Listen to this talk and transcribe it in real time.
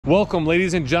Welcome,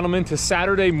 ladies and gentlemen, to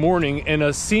Saturday morning in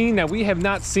a scene that we have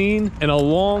not seen in a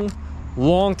long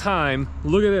time.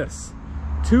 Look at this.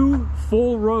 2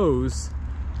 full rows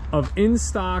of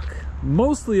in-stock,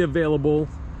 mostly available,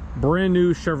 brand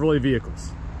new Chevrolet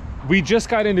vehicles. We just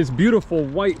got in this beautiful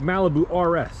white Malibu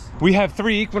RS. We have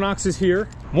 3 Equinoxes here,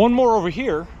 1 more over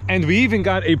here, and we even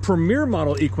got a Premier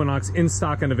model Equinox in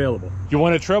stock and available. You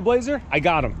want a Trailblazer? I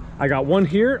got them. I got 1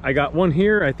 here, I got 1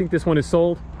 here. I think this one is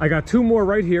sold. I got 2 more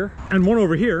right here and 1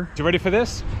 over here. You ready for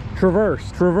this?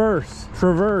 Traverse, Traverse,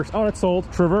 Traverse. Oh, that's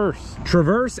sold. Traverse,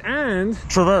 Traverse, and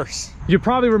Traverse. You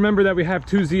probably remember that we have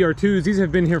 2 ZR2s. These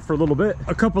have been here for a little bit.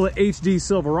 A couple of HD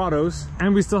Silverados,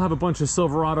 and we still have a bunch of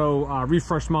Silverado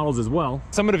refreshed models as well.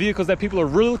 Some of the vehicles that people are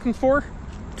really looking for: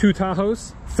 2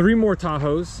 Tahoes, 3 more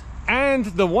Tahoes, and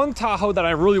the 1 Tahoe that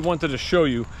I really wanted to show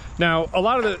you. Now, a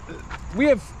lot of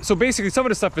the, so basically some of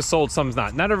the stuff is sold, some's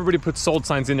not. Not everybody puts sold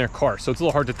signs in their car, so it's a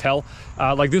little hard to tell.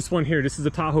 Like this one here, this is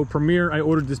the Tahoe Premier. I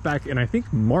ordered this back in, I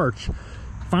think, March.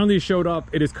 Finally showed up.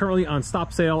 It is currently on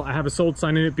stop sale. I have a sold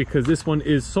sign in it because this one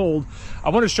is sold. I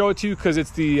want to show it to you because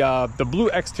it's the blue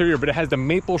exterior, but it has the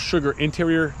maple sugar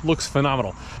interior. Looks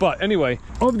phenomenal. But anyway,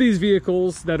 of these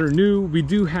vehicles that are new, we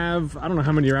do have, I don't know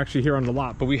how many are actually here on the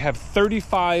lot, but we have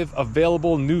 35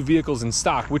 available new vehicles in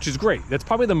stock, which is great. That's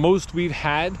probably the most we've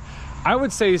had, I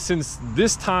would say, since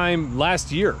this time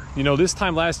last year. You know, this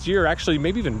time last year, actually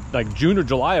maybe even like June or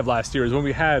July of last year is when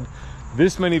we had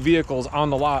this many vehicles on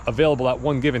the lot available at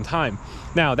one given time.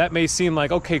 Now, that may seem like,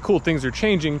 okay, cool, things are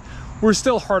changing. We're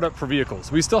still hard up for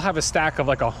vehicles. We still have a stack of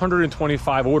like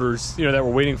 125 orders, you know, that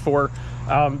we're waiting for.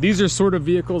 These are sort of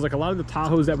vehicles, like a lot of the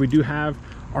Tahoes that we do have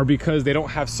are because they don't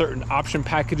have certain option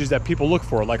packages that people look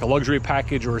for, like a luxury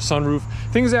package or a sunroof,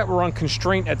 things that were on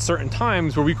constraint at certain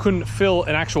times where we couldn't fill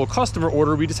an actual customer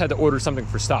order. We just had to order something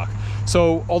for stock.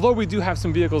 So although we do have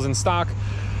some vehicles in stock,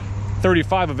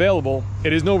 35 available,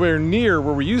 it is nowhere near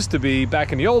where we used to be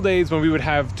back in the old days when we would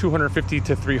have 250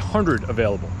 to 300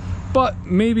 available. But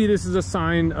maybe this is a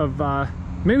sign of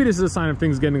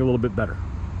things getting a little bit better.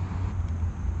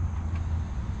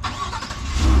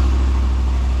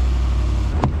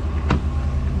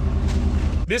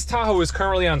 This Tahoe is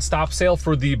currently on stop sale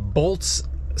for the bolts.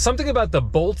 Something about the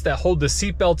bolts that hold the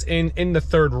seat belts in the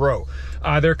 3rd row.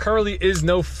 There currently is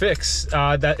no fix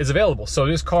that is available. So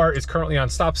this car is currently on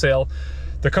stop sale.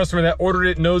 The customer that ordered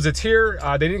it knows it's here.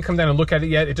 They didn't come down and look at it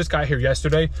yet. It just got here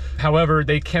yesterday. However,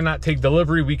 they cannot take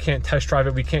delivery. We can't test drive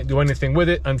it. We can't do anything with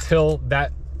it until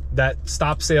that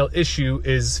stop sale issue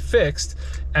is fixed.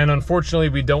 And unfortunately,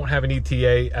 we don't have an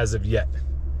ETA as of yet.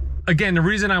 Again, the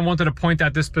reason I wanted to point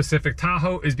out this specific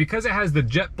Tahoe is because it has the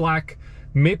jet black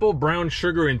maple brown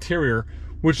sugar interior,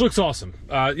 which looks awesome.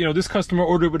 You know, this customer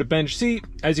ordered with a bench seat.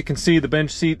 As you can see, the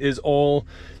bench seat is all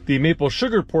the maple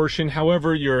sugar portion.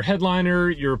 However, your headliner,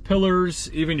 your pillars,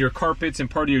 even your carpets and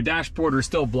part of your dashboard are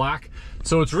still black.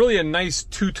 So it's really a nice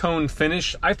 2-tone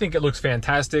finish. I think it looks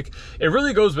fantastic. It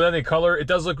really goes with any color. It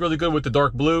does look really good with the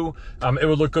dark blue. It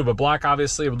would look good with black,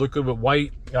 obviously. It would look good with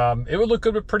white. It would look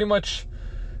good with pretty much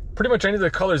any of the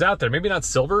colors out there. Maybe not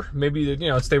silver. Maybe, you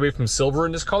know, stay away from silver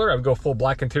in this color. I would go full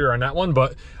black interior on that one,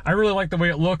 but I really like the way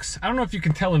it looks. I don't know if you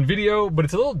can tell in video, but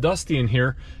it's a little dusty in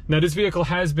here. Now, this vehicle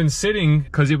has been sitting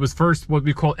because it was first what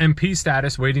we call MP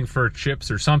status, waiting for chips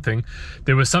or something.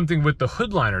 There was something with the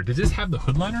hood liner. Did this have the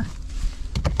hood liner?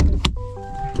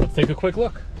 Let's take a quick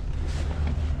look.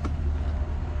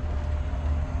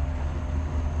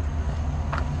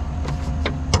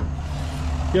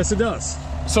 Yes, it does.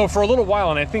 So for a little while,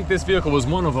 and I think this vehicle was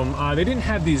one of them, they didn't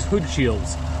have these hood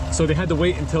shields. So they had to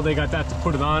wait until they got that to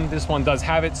put it on. This one does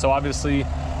have it. So obviously,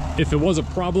 if it was a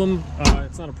problem,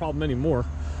 it's not a problem anymore.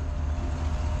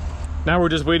 Now we're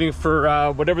just waiting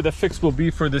for whatever the fix will be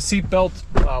for the seatbelt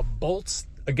bolts,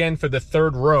 again, for the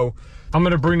 3rd row. I'm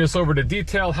gonna bring this over to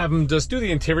detail, have them just do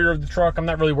the interior of the truck. I'm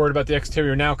not really worried about the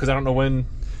exterior now because I don't know when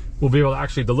we'll be able to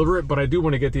actually deliver it, but I do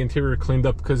want to get the interior cleaned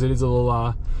up because it is a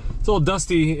little, it's a little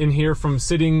dusty in here from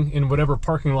sitting in whatever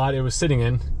parking lot it was sitting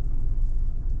in.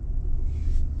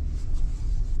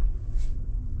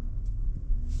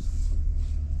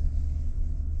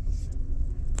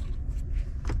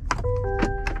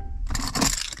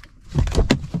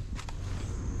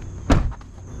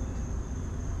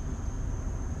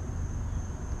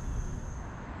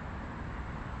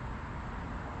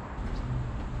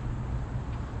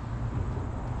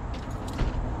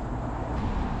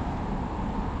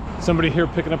 Somebody here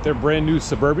picking up their brand new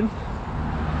Suburban.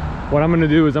 What I'm gonna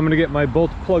do is I'm gonna get my bolt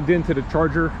plugged into the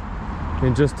charger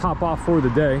and just top off for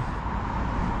the day.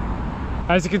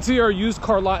 As you can see, our used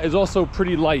car lot is also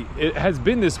pretty light. It has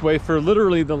been this way for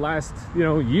literally the last,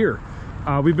 year.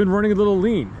 we've been running a little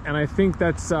lean, and I think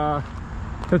that's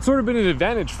sort of been an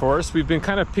advantage for us. We've been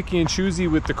kind of picky and choosy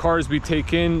with the cars we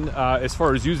take in as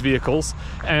far as used vehicles,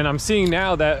 and I'm seeing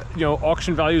now that, you know,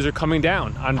 auction values are coming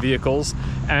down on vehicles,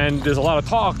 and there's a lot of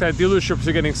talk that dealerships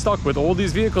are getting stuck with all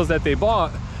these vehicles that they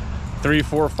bought 3,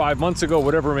 4, 5 months ago,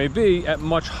 whatever it may be, at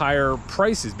much higher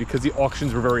prices because the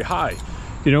auctions were very high.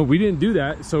 You know, we didn't do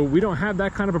that, so we don't have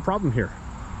that kind of a problem here.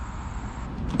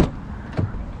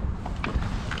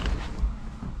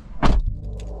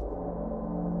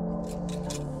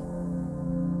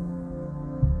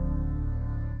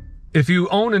 If you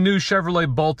own a new Chevrolet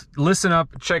Bolt, listen up,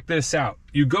 check this out.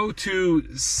 You go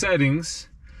to settings,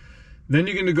 then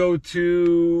you're gonna go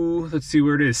to, let's see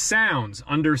where it is, sounds,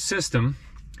 under system.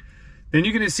 Then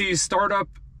you're gonna see startup,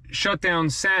 shutdown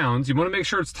sounds. You wanna make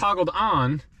sure it's toggled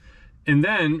on, and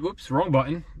then, whoops, wrong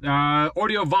button,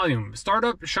 audio volume.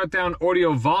 Startup, shutdown,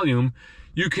 audio volume.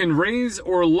 You can raise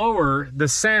or lower the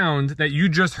sound that you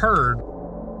just heard.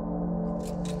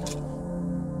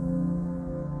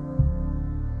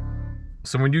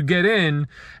 So when you get in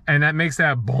and that makes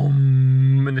that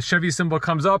boom and the Chevy symbol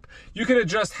comes up, you can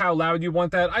adjust how loud you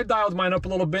want that. I dialed mine up a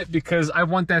little bit because I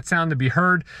want that sound to be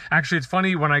heard. Actually, it's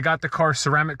funny, when I got the car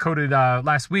ceramic coated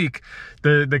last week,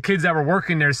 the kids that were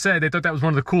working there said they thought that was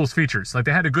one of the coolest features. Like,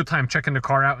 they had a good time checking the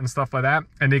car out and stuff like that,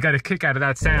 and they got a kick out of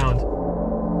that sound.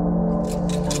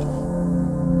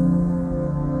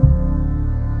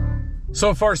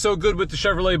 So far, so good with the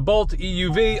Chevrolet Bolt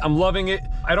EUV. I'm loving it.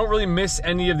 I don't really miss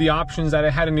any of the options that I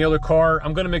had in the other car.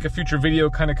 I'm gonna make a future video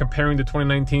kind of comparing the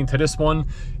 2019 to this one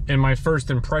and my first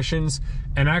impressions.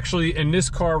 And actually, in this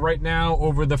car right now,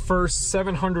 over the first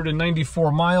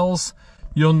 794 miles,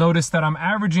 you'll notice that I'm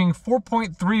averaging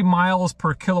 4.3 miles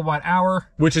per kilowatt hour,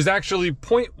 which is actually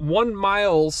 0.1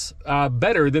 miles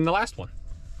better than the last one.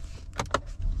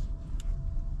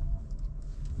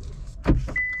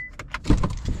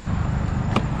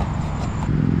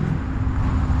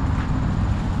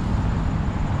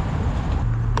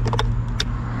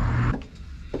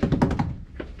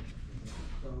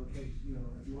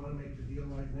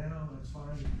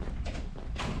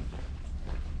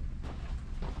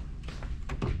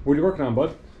 What are you working on,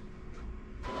 bud?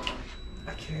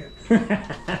 I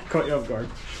can't. Caught you off guard.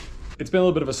 It's been a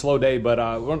little bit of a slow day,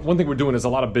 but one thing we're doing is a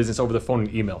lot of business over the phone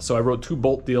and email. So I wrote 2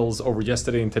 Bolt deals over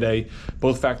yesterday and today,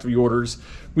 both factory orders.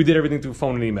 We did everything through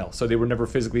phone and email, so they were never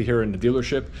physically here in the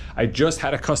dealership. I just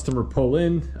had a customer pull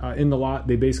in the lot.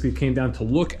 They basically came down to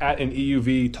look at an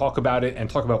EUV, talk about it, and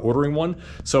talk about ordering one.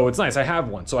 So it's nice, I have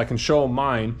one, so I can show them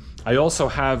mine. I also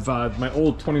have my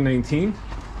old 2019.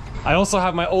 I also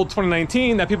have my old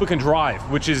 2019 that people can drive,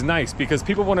 which is nice because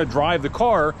people want to drive the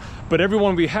car, but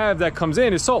everyone we have that comes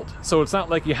in is sold. So it's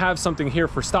not like you have something here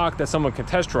for stock that someone can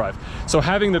test drive. So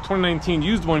having the 2019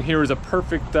 used one here is a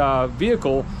perfect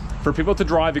vehicle for people to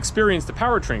drive, experience the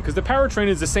powertrain, because the powertrain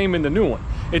is the same in the new one.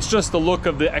 It's just the look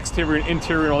of the exterior and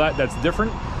interior and all that that's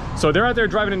different. So they're out there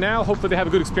driving it now. Hopefully they have a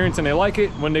good experience and they like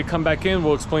it. When they come back in,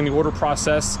 we'll explain the order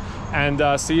process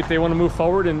and see if they want to move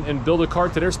forward and build a car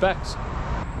to their specs.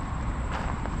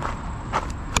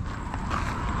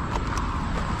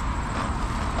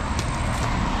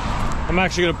 I'm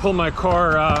actually gonna pull my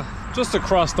car just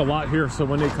across the lot here, so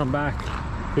when they come back,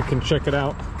 they can check it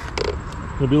out.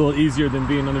 It'll be a little easier than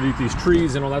being underneath these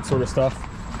trees and all that sort of stuff.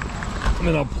 And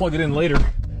then I'll plug it in later.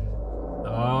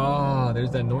 Ah,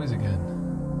 there's that noise again.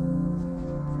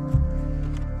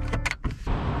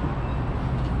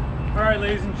 All right,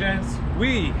 ladies and gents,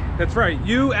 that's right,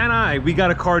 you and I, we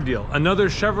got a car deal. Another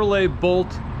Chevrolet Bolt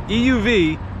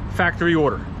EUV factory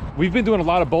order. We've been doing a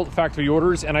lot of Bolt factory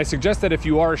orders, and I suggest that if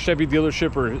you are a Chevy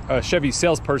dealership or a Chevy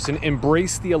salesperson,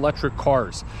 embrace the electric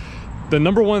cars. The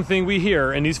number one thing we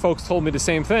hear, and these folks told me the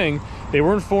same thing, they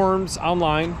were in forums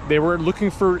online, they were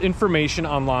looking for information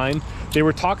online, they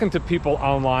were talking to people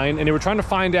online, and they were trying to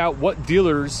find out what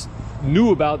dealers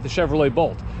knew about the Chevrolet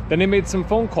Bolt. Then they made some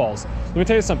phone calls. Let me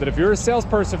tell you something, if you're a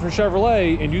salesperson for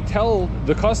Chevrolet and you tell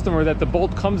the customer that the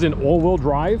Bolt comes in all-wheel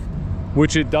drive,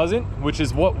 which it doesn't, which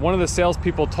is what one of the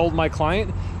salespeople told my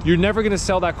client, you're never gonna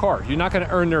sell that car. You're not gonna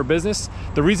earn their business.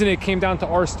 The reason it came down to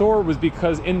our store was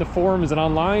because in the forums and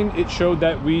online, it showed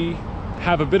that we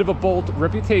have a bit of a Bolt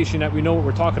reputation, that we know what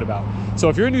we're talking about. So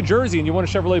if you're in New Jersey and you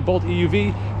want a Chevrolet Bolt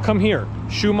EUV, come here.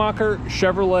 Schumacher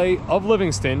Chevrolet of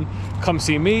Livingston. Come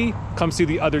see me, come see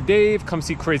the other Dave, come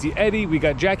see Crazy Eddie. We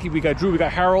got Jackie, we got Drew, we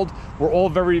got Harold. We're all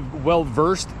very well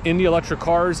versed in the electric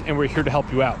cars, and we're here to help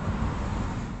you out.